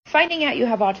Finding out you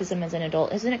have autism as an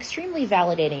adult is an extremely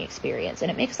validating experience,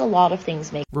 and it makes a lot of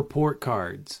things make report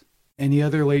cards. Any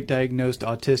other late diagnosed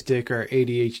autistic or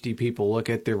ADHD people look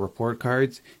at their report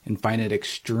cards and find it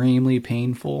extremely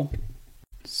painful.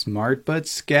 Smart but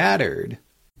scattered.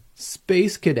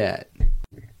 Space cadet.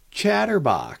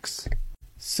 Chatterbox.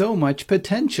 So much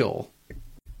potential.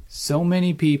 So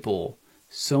many people,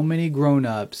 so many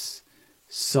grown-ups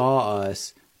saw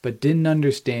us but didn't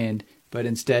understand, but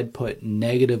instead put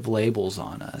negative labels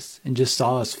on us and just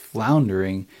saw us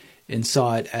floundering and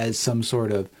saw it as some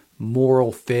sort of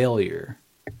moral failure.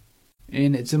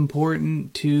 And it's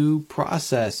important to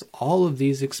process all of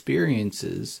these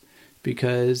experiences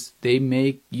because they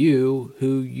make you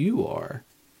who you are.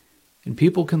 And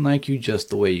people can like you just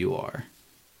the way you are,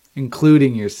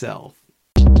 including yourself.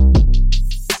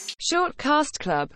 Short Cast Club